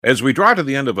As we draw to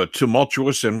the end of a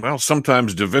tumultuous and, well,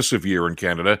 sometimes divisive year in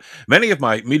Canada, many of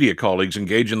my media colleagues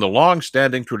engage in the long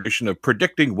standing tradition of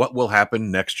predicting what will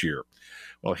happen next year.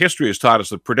 Well, history has taught us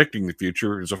that predicting the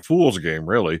future is a fool's game,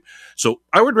 really. So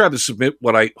I would rather submit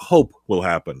what I hope will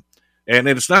happen. And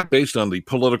it's not based on the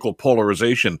political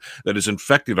polarization that has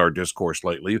infected our discourse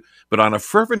lately, but on a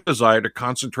fervent desire to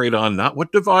concentrate on not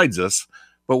what divides us,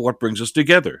 but what brings us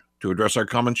together to address our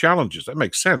common challenges. That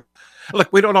makes sense. Look,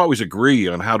 we don't always agree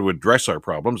on how to address our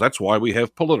problems. That's why we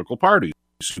have political parties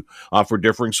who offer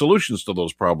differing solutions to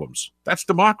those problems. That's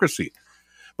democracy.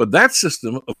 But that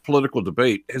system of political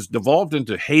debate has devolved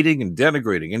into hating and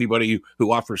denigrating anybody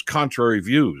who offers contrary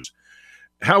views.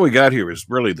 How we got here is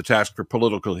really the task for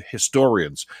political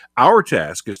historians. Our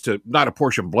task is to not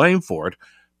apportion blame for it,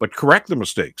 but correct the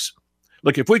mistakes.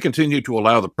 Look, if we continue to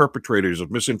allow the perpetrators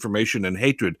of misinformation and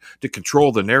hatred to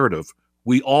control the narrative,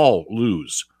 we all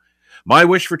lose. My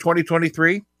wish for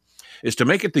 2023 is to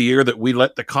make it the year that we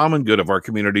let the common good of our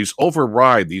communities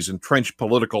override these entrenched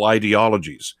political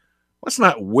ideologies. Let's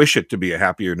not wish it to be a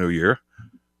happier new year.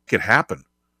 It can happen.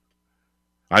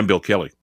 I'm Bill Kelly.